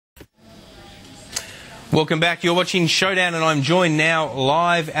Welcome back. You're watching Showdown, and I'm joined now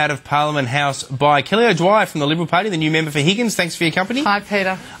live out of Parliament House by Kelly O'Dwyer from the Liberal Party, the new member for Higgins. Thanks for your company. Hi,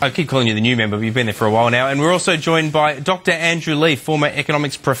 Peter. I keep calling you the new member, but you've been there for a while now. And we're also joined by Dr. Andrew Leigh, former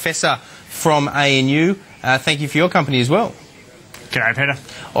economics professor from ANU. Thank you for your company as well. G'day, Peter.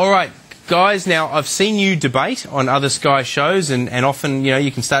 All right, guys, now I've seen you debate on other Sky shows, and often, you know,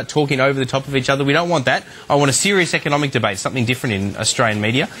 you can start talking over the top of each other. We don't want that. I want a serious economic debate, something different in Australian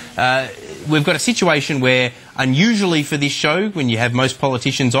media. We've got a situation where, unusually for this show, when you have most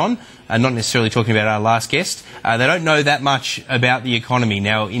politicians on, not necessarily talking about our last guest, they don't know that much about the economy.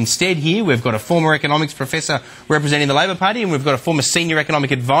 Now, instead here, we've got a former economics professor representing the Labor Party, and we've got a former senior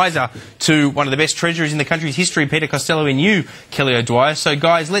economic advisor to one of the best treasurers in the country's history, Peter Costello, and you, Kelly O'Dwyer. So,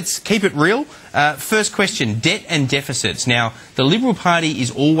 guys, let's keep it real. First question, debt and deficits. Now, the Liberal Party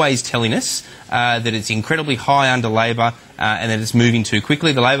is always telling us that it's incredibly high under Labor and that it's moving too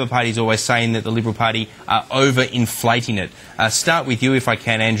quickly. The Labor Party is always saying that the Liberal Party are overinflating it. Start with you, if I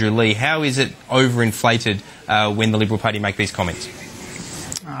can, Andrew Leigh. How is it overinflated when the Liberal Party make these comments?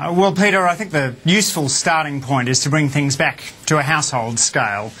 Well, Peter, I think the useful starting point is to bring things back to a household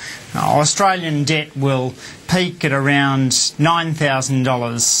scale. Australian debt will peak at around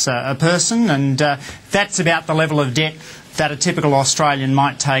 $9,000 a person, and that's about the level of debt that a typical Australian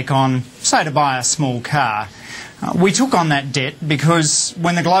might take on, say, to buy a small car. We took on that debt because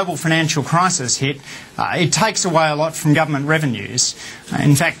when the global financial crisis hit, it takes away a lot from government revenues.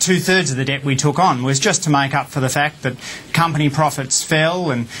 In fact, 2/3 of the debt we took on was just to make up for the fact that company profits fell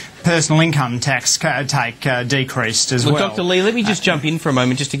and personal income tax take decreased as well. Dr. Leigh, let me just jump in for a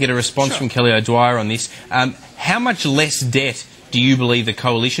moment just to get a response from Kelly O'Dwyer on this. How much less debt do you believe the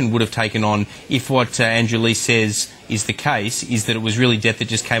coalition would have taken on if what Andrew Leigh says is the case, is that it was really debt that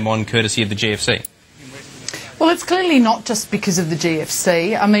just came on courtesy of the GFC? Well, it's clearly not just because of the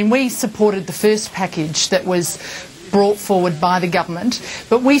GFC. I mean, we supported the first package that was brought forward by the government,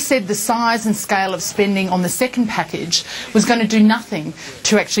 but we said the size and scale of spending on the second package was going to do nothing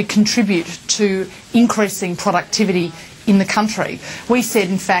to actually contribute to increasing productivity in the country. We said,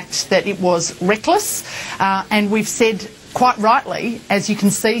 in fact, that it was reckless, and we've said quite rightly, as you can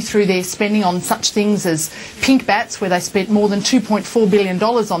see through their spending on such things as pink bats, where they spent more than $2.4 billion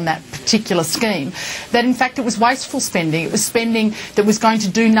on that particular scheme, that in fact it was wasteful spending. It was spending that was going to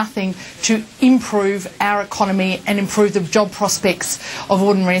do nothing to improve our economy and improve the job prospects of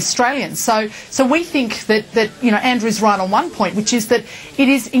ordinary Australians. So we think that you know, Andrew's right on one point, which is that it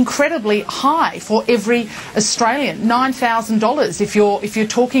is incredibly high for every Australian. $9,000 if you're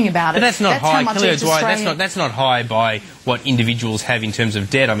talking about it. But that's not high, Kelly O'Dwyer. That's not high by what individuals have in terms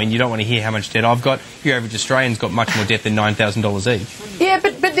of debt. I mean, you don't want to hear how much debt I've got. Your average Australian's got much more debt than $9,000 each. Yeah,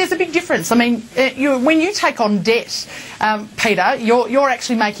 but there's a big difference. I mean, when you take on debt, Peter, you're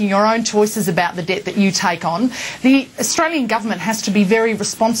actually making your own choices about the debt that you take on. The Australian government has to be very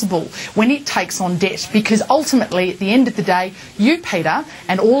responsible when it takes on debt, because ultimately, at the end of the day, you, Peter,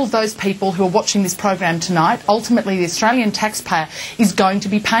 and all of those people who are watching this program tonight, ultimately the Australian taxpayer is going to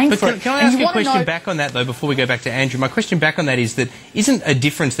be paying for it. Can I ask you a question back on that, though, before we go back to Andrew? My question back on that is that isn't a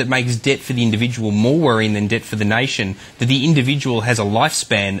difference that makes debt for the individual more worrying than debt for the nation, that the individual has a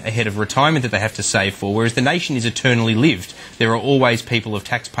lifespan ahead of retirement that they have to save for, whereas the nation is eternally lived. There are always people of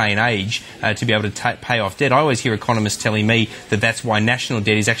tax-paying age to be able to pay off debt. I always hear economists telling me that that's why national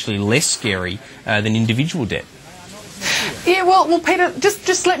debt is actually less scary than individual debt. Yeah, well, Peter,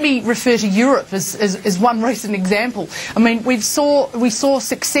 just let me refer to Europe as one recent example. I mean, we saw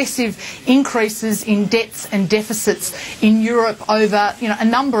successive increases in debts and deficits in Europe over, you know, a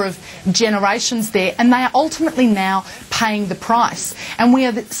number of generations there, and they are ultimately now paying the price. And we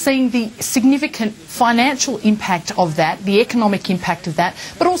are seeing the significant financial impact of that, the economic impact of that,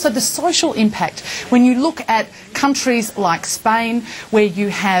 but also the social impact. When you look at countries like Spain, where you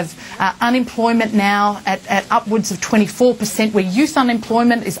have unemployment now at upwards of 24%, where youth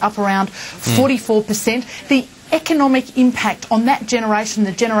unemployment is up around 44%, the economic impact on that generation,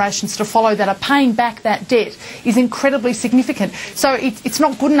 the generations to follow that are paying back that debt, is incredibly significant. So it's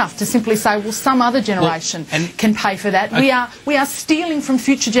not good enough to simply say, well, some other generation can pay for that. We are stealing from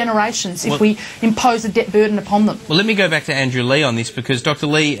future generations if we impose a debt burden upon them. Well, let me go back to Andrew Leigh on this, because, Dr.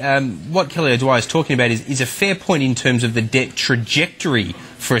 Leigh, what Kelly O'Dwyer is talking about is a fair point in terms of the debt trajectory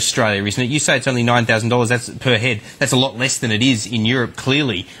for Australia, isn't it? You say it's only $9,000 that's per head. That's a lot less than it is in Europe,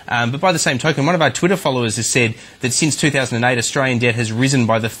 clearly. But by the same token, one of our Twitter followers has said that since 2008, Australian debt has risen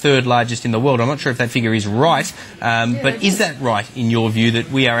by the third largest in the world. I'm not sure if that figure is right, but is that right in your view, that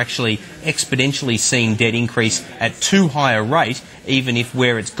we are actually exponentially seeing debt increase at too high a rate, even if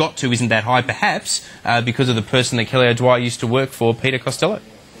where it's got to isn't that high, perhaps because of the person that Kelly O'Dwyer used to work for, Peter Costello?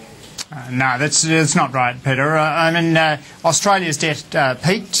 No, that's not right, Peter. Australia's debt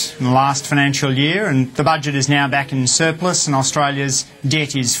peaked in the last financial year, and the budget is now back in surplus, and Australia's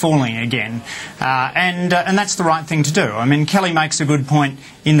debt is falling again. And that's the right thing to do. I mean, Kelly makes a good point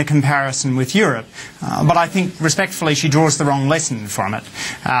in the comparison with Europe, but I think, respectfully, she draws the wrong lesson from it.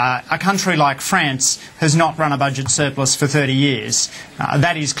 A country like France has not run a budget surplus for 30 years.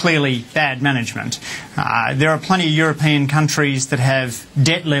 That is clearly bad management. There are plenty of European countries that have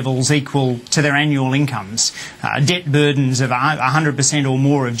debt levels equal to their annual incomes, debt burdens of 100% or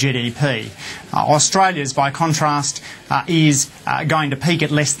more of GDP. Australia's, by contrast, is going to peak at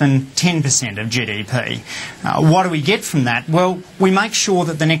less than 10% of GDP. What do we get from that? Well, we make sure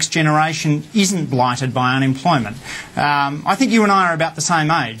that the next generation isn't blighted by unemployment. I think you and I are about the same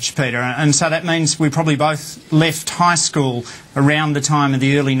age, Peter, and so that means we probably both left high school around the time of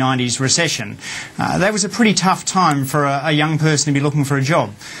the early 90s recession. That was a pretty tough time for a young person to be looking for a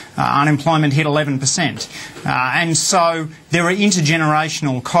job. Unemployment hit 11%. And so there are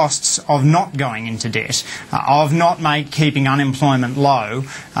intergenerational costs of not going into debt, of not keeping unemployment low,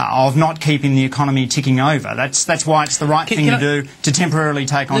 of not keeping the economy ticking over. That's why it's the right thing to do to temporarily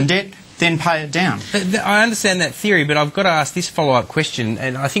take on debt, then pay it down. I understand that theory, but I've got to ask this follow-up question,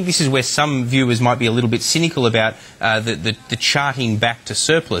 and I think this is where some viewers might be a little bit cynical about the charting back to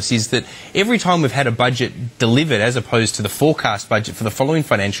surplus, is that every time we've had a budget delivered as opposed to the forecast budget for the following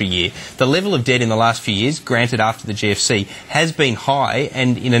financial year, the level of debt in the last few years, granted after the GFC, has been high,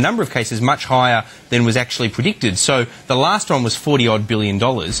 and in a number of cases much higher than was actually predicted. So the last one was $40-odd billion.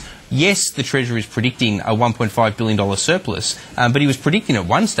 Yes, the Treasurer is predicting a $1.5 billion surplus, but he was predicting at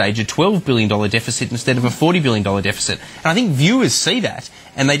one stage a $12 billion deficit instead of a $40 billion deficit. And I think viewers see that,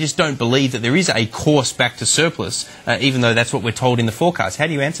 and they just don't believe that there is a course back to surplus, even though that's what we're told in the forecast. How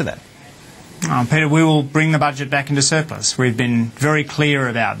do you answer that? Peter, we will bring the budget back into surplus. We've been very clear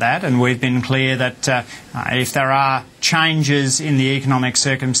about that, and we've been clear that if there are changes in the economic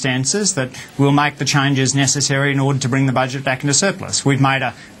circumstances, that we'll make the changes necessary in order to bring the budget back into surplus. We've made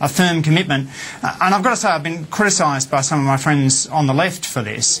a firm commitment, and I've got to say I've been criticised by some of my friends on the left for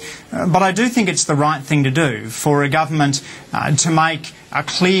this, but I do think it's the right thing to do for a government to make a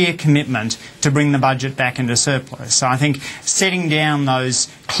clear commitment to bring the budget back into surplus. So I think setting down those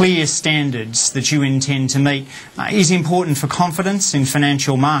clear standards that you intend to meet is important for confidence in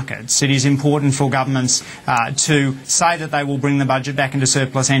financial markets. It is important for governments to say that they will bring the budget back into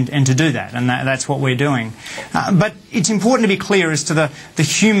surplus and to do that, and that's what we're doing. But it's important to be clear as to the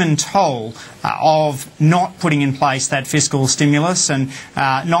human toll of not putting in place that fiscal stimulus and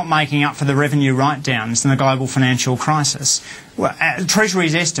not making up for the revenue write-downs in the global financial crisis. Well,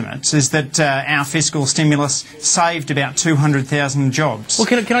 Treasury's estimates is that our fiscal stimulus saved about 200,000 jobs. Well,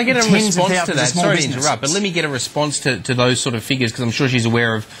 can I get a response to that? Sorry to interrupt, but let me get a response to those sort of figures, because I'm sure she's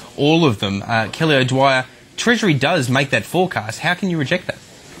aware of all of them. Kelly O'Dwyer, Treasury does make that forecast. How can you reject that?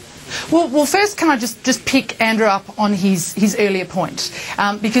 Well, first, can I just pick Andrew up on his earlier point,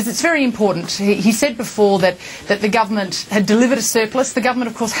 because it's very important. He said before that the government had delivered a surplus. The government,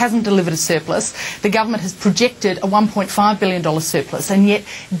 of course, hasn't delivered a surplus. The government has projected a $1.5 billion surplus, and yet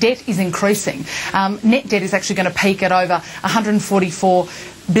debt is increasing. Net debt is actually going to peak at over $144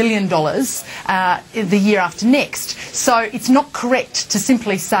 billion the year after next. So it's not correct to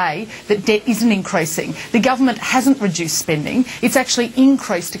simply say that debt isn't increasing. The government hasn't reduced spending. It's actually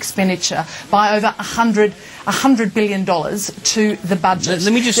increased expenditure by over $100 billion to the budget.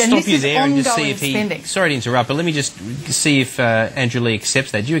 Let me just stop you there and just see if he... Spending. Sorry to interrupt, but let me just see if Andrew Leigh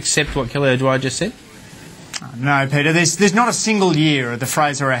accepts that. Do you accept what Kelly O'Dwyer just said? No, Peter, there's not a single year of the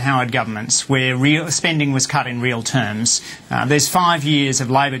Fraser or Howard governments where real spending was cut in real terms. There's 5 years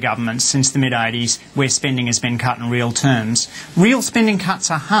of Labor governments since the mid-80s where spending has been cut in real terms. Real spending cuts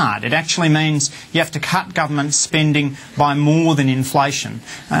are hard. It actually means you have to cut government spending by more than inflation.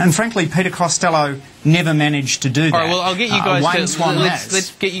 And frankly, Peter Costello never managed to do that. All right, well, I'll get you guys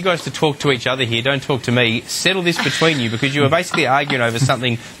let's get you guys to talk to each other here. Don't talk to me. Settle this between you, because you are basically arguing over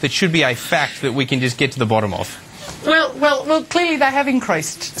something that should be a fact that we can just get to the bottom of. Well, clearly they have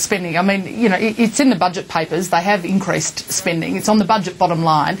increased spending. I mean, you know, it's in the budget papers. They have increased spending. It's on the budget bottom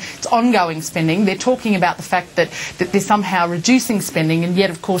line. It's ongoing spending. They're talking about the fact that they're somehow reducing spending, and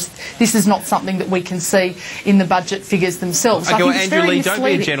yet, of course, this is not something that we can see in the budget figures themselves. Okay, well, Andrew Leigh, don't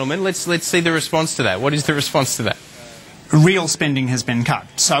be a gentleman. Let's see the response to that. What is the response to that? Real spending has been cut.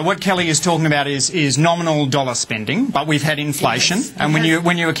 So what Kelly is talking about is nominal dollar spending, but we've had inflation, yes, and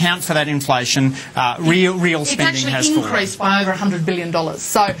when you account for that inflation, real spending has fallen. It's actually increased by over $100 billion.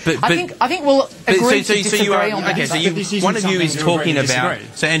 So I think agree to disagree on that. Okay, so one of you is talking about...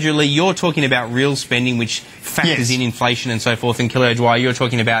 So, Andrew Lee, you're talking about real spending, which factors in inflation and so forth, and Gillard Government, you're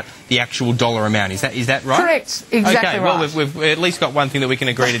talking about the actual dollar amount. Is that right? Correct. Exactly right. Well, we've at least got one thing that we can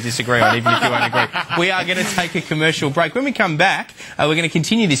agree to disagree on, even if you won't agree. We are going to take a commercial break. When we come back, we're going to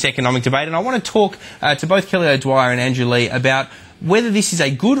continue this economic debate, and I want to talk to both Gillard Government and Andrew Lee about whether this is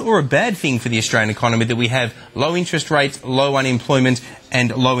a good or a bad thing for the Australian economy that we have low interest rates, low unemployment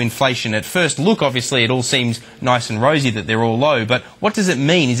and low inflation. At first look, obviously, it all seems nice and rosy that they're all low, but what does it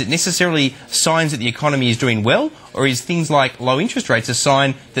mean? Is it necessarily signs that the economy is doing well, or is things like low interest rates a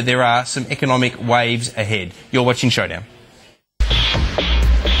sign that there are some economic waves ahead? You're watching Showdown.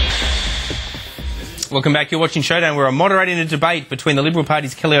 Welcome back. You're watching Showdown. We're moderating a debate between the Liberal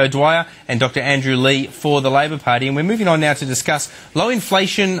Party's Kelly O'Dwyer and Dr Andrew Lee for the Labor Party. And we're moving on now to discuss low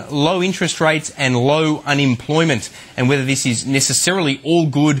inflation, low interest rates and low unemployment, and whether this is necessarily all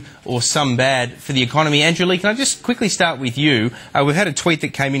good or some bad for the economy. Andrew Lee, can I just quickly start with you? We've had a tweet that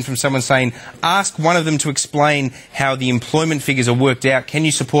came in from someone saying, ask one of them to explain how the employment figures are worked out. Can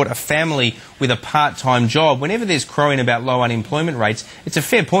you support a family with a part-time job? Whenever there's crowing about low unemployment rates, it's a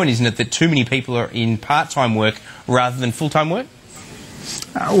fair point, isn't it, that too many people are in part-time work rather than full-time work?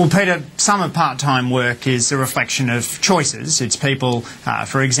 Well, Peter, some of part-time work is a reflection of choices. It's people,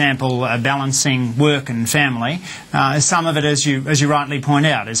 for example, balancing work and family. Some of it, as you rightly point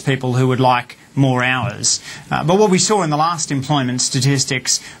out, is people who would like more hours. But what we saw in the last employment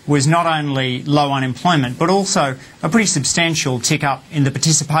statistics was not only low unemployment, but also a pretty substantial tick up in the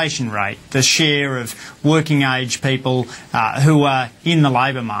participation rate, the share of working age people who are in the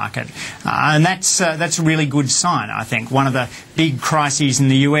labour market. And that's a really good sign, I think. One of the big crises in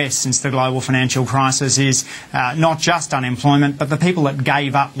the US since the global financial crisis is not just unemployment, but the people that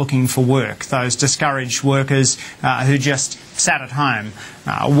gave up looking for work, those discouraged workers who just sat at home.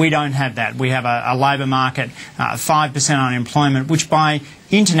 We don't have that. We have a labour market, 5% unemployment, which by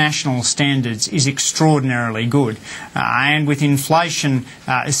international standards is extraordinarily good. And with inflation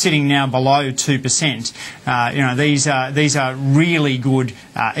sitting now below 2%, these are really good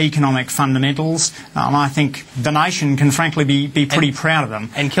economic fundamentals, and I think the nation can frankly be pretty proud of them.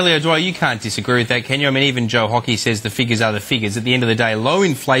 And Kelly O'Dwyer, you can't disagree with that, can you? I mean, even Joe Hockey says the figures are the figures. At the end of the day, low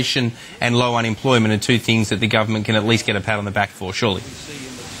inflation and low unemployment are two things that the government can at least get a pat on the back for, surely.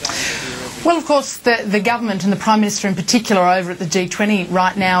 Well, of course, the government and the Prime Minister in particular over at the G20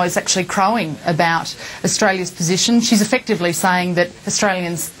 right now is actually crowing about Australia's position. She's effectively saying that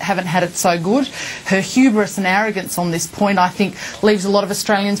Australians haven't had it so good. Her hubris and arrogance on this point, I think, leaves a lot of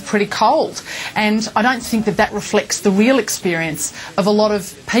Australians pretty cold. And I don't think that reflects the real experience of a lot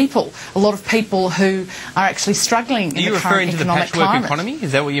of people who are actually struggling in the current economic climate. Are you referring to the patchwork economy?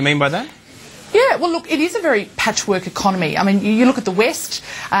 Is that what you mean by that? Yeah, well, look, it is a very patchwork economy. I mean, you look at the West,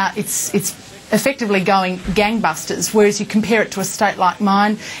 it's effectively going gangbusters, whereas you compare it to a state like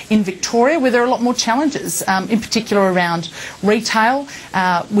mine in Victoria, where there are a lot more challenges, in particular around retail.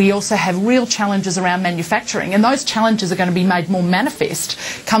 We also have real challenges around manufacturing, and those challenges are going to be made more manifest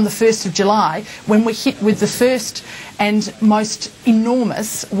come the 1st of July, when we're hit with the first and most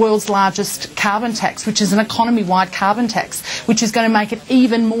enormous, world's largest carbon tax, which is an economy-wide carbon tax, which is going to make it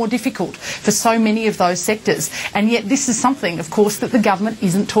even more difficult for so many of those sectors. And yet this is something, of course, that the government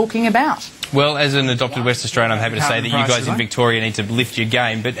isn't talking about. Well, as an adopted West Australian, I'm happy to say that you guys in Victoria need to lift your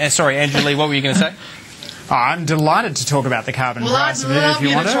game. But, sorry, Andrew Lee, what were you going to say? I'm delighted to talk about the carbon price if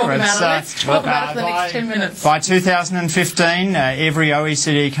you want to. Let's talk about it for the next 10 minutes. By 2015, every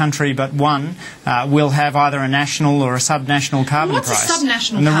OECD country but one will have either a national or a subnational carbon price. What's a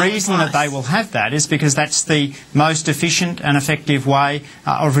subnational and the carbon reason price? that they will have that is because that's the most efficient and effective way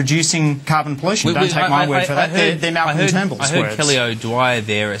of reducing carbon pollution. Don't take my word for that. They're Malcolm Turnbull's words. I heard Kelly O'Dwyer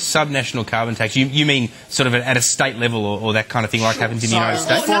there, a subnational carbon tax. You mean sort of at a state level or that kind of thing like happens in the United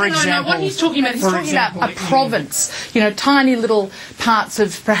States? For example, what he's talking about, a province, tiny little parts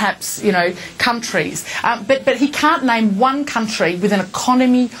of perhaps, countries. But he can't name one country with an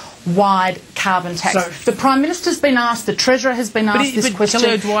economy-wide carbon tax. So, the Prime Minister's been asked, the Treasurer has been asked this question.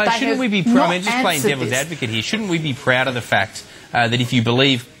 Kelly O'Dwyer, shouldn't we be proud, just playing devil's advocate here, shouldn't we be proud of the fact that if you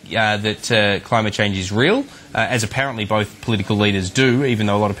believe that climate change is real, as apparently both political leaders do, even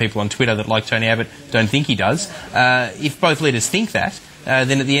though a lot of people on Twitter that like Tony Abbott don't think he does, if both leaders think that,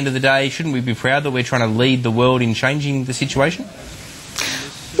 then at the end of the day, shouldn't we be proud that we're trying to lead the world in changing the situation?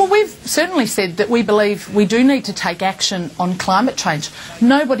 Well, we've certainly said that we believe we do need to take action on climate change.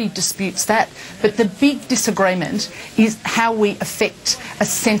 Nobody disputes that. But the big disagreement is how we effect a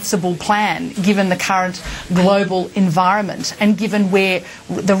sensible plan, given the current global environment and given where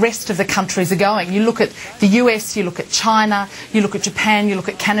the rest of the countries are going. You look at the US, you look at China, you look at Japan, you look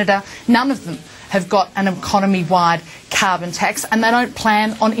at Canada. None of them have got an economy-wide carbon tax, and they don't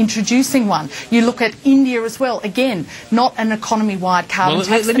plan on introducing one. You look at India as well, again, not an economy-wide carbon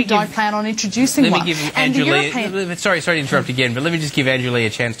tax, and don't plan on introducing one. Let me give Andrew Lee, sorry to interrupt again, but let me just give Andrew Lee a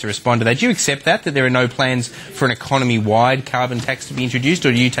chance to respond to that. Do you accept that there are no plans for an economy-wide carbon tax to be introduced,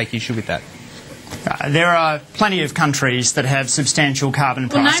 or do you take issue with that? There are plenty of countries that have substantial carbon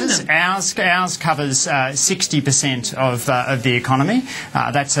prices. Ours covers 60% of the economy.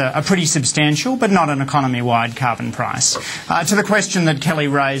 That's a pretty substantial, but not an economy-wide carbon price. To the question that Kelly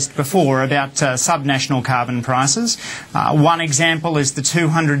raised before about subnational carbon prices, one example is the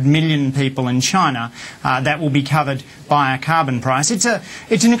 200 million people in China that will be covered by a carbon price. It's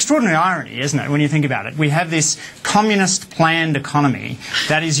an extraordinary irony, isn't it, when you think about it? We have this communist planned economy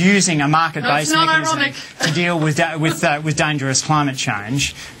that is using a market-based mechanism to deal with dangerous climate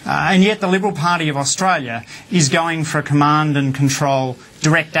change, and yet the Liberal Party of Australia is going for a command and control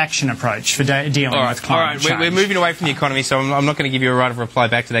direct action approach for dealing with climate change. We're moving away from the economy, so I'm not going to give you a right of reply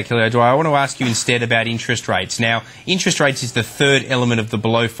back to that, Kelly O'Dwyer. I want to ask you instead about interest rates. Now, interest rates is the third element of the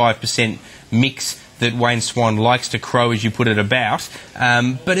below 5% mix that Wayne Swan likes to crow, as you put it, about.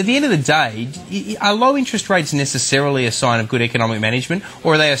 But at the end of the day, are low interest rates necessarily a sign of good economic management,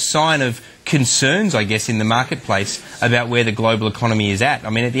 or are they a sign of concerns, I guess, in the marketplace about where the global economy is at?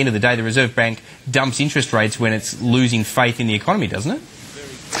 I mean, at the end of the day, the Reserve Bank dumps interest rates when it's losing faith in the economy, doesn't it?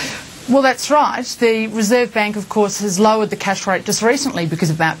 Well, that's right. The Reserve Bank, of course, has lowered the cash rate just recently because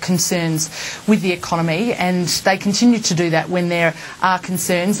of our concerns with the economy, and they continue to do that when there are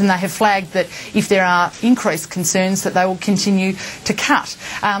concerns, and they have flagged that if there are increased concerns that they will continue to cut.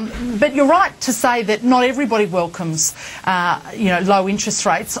 But you're right to say that not everybody welcomes low interest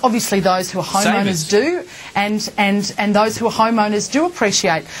rates. Obviously those who are homeowners do, and those who are homeowners do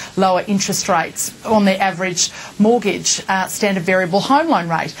appreciate lower interest rates on their average mortgage standard variable home loan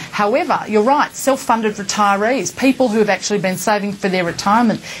rate. However, you're right, self-funded retirees, people who have actually been saving for their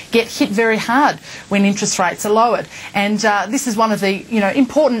retirement, get hit very hard when interest rates are lowered. And this is one of the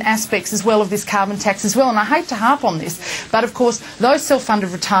important aspects as well of this carbon tax as well. And I hate to harp on this, but of course those self-funded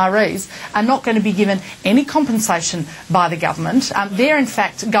retirees are not going to be given any compensation by the government. They're in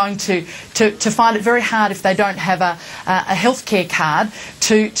fact going to find it very hard if they don't have a healthcare card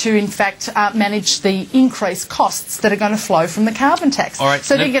to in fact manage the increased costs that are going to flow from the carbon tax. All right,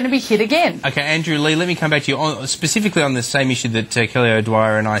 so they're going to be hit again. Okay, Andrew Lee, let me come back to you specifically on the same issue that Kelly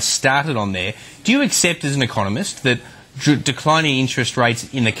O'Dwyer and I started on there. Do you accept as an economist that declining interest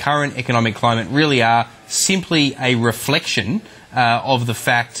rates in the current economic climate really are simply a reflection of the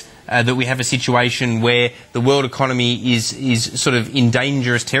fact that we have a situation where the world economy is sort of in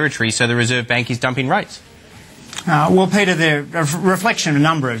dangerous territory, so the Reserve Bank is dumping rates? Well, Peter, they're a reflection of a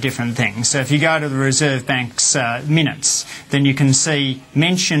number of different things. So if you go to the Reserve Bank's minutes, then you can see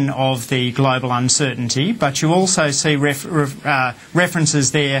mention of the global uncertainty, but you also see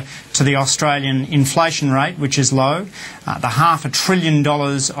references there to the Australian inflation rate, which is low, the $500 billion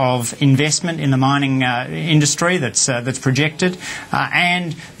of investment in the mining industry that's projected,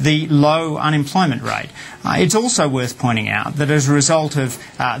 and the low unemployment rate. It's also worth pointing out that as a result of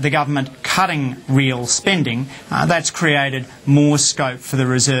the government cutting real spending, that's created more scope for the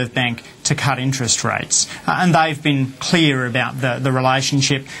Reserve Bank to cut interest rates. And they've been clear about the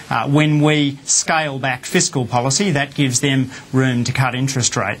relationship. When we scale back fiscal policy, that gives them room to cut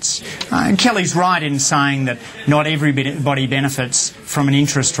interest rates. Kelly's right in saying that not everybody benefits from an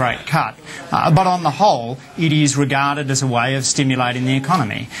interest rate cut. But on the whole, it is regarded as a way of stimulating the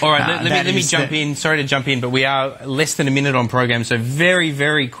economy. All right, let me jump in. Sorry to jump in, but we are less than a minute on program, so very,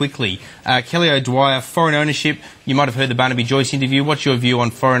 very quickly. Kelly O'Dwyer, foreign ownership. You might have heard the Barnaby Joyce interview. What's your view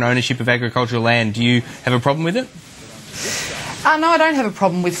on foreign ownership of agricultural land? Do you have a problem with it? No, I don't have a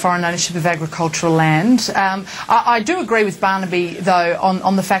problem with foreign ownership of agricultural land. I do agree with Barnaby, though,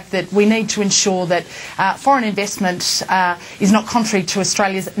 on the fact that we need to ensure that foreign investment is not contrary to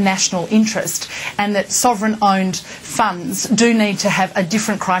Australia's national interest, and that sovereign-owned funds do need to have a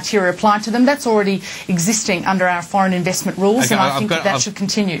different criteria applied to them. That's already existing under our foreign investment rules, okay, and I think that should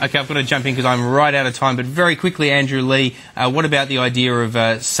continue. Okay, I've got to jump in because I'm right out of time, but very quickly, Andrew Lee, what about the idea of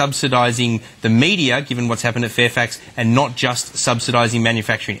subsidising the media, given what's happened at Fairfax, and not just subsidising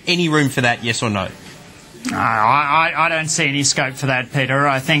manufacturing? Any room for that, yes or no? I don't see any scope for that, Peter.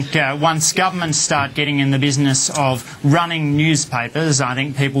 I think once governments start getting in the business of running newspapers, I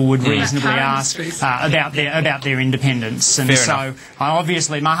think people would reasonably ask about their independence. And so,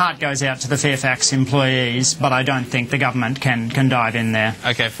 obviously, my heart goes out to the Fairfax employees, but I don't think the government can dive in there.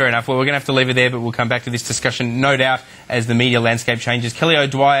 Okay, fair enough. Well, we're going to have to leave it there, but we'll come back to this discussion, no doubt, as the media landscape changes. Kelly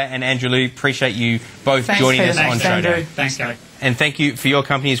O'Dwyer and Andrew Liu, appreciate you both joining us on Showdown. Thanks, Kelly. And thank you for your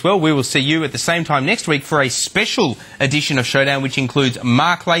company as well. We will see you at the same time next week for a special edition of Showdown, which includes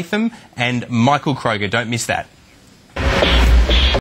Mark Latham and Michael Kroger. Don't miss that.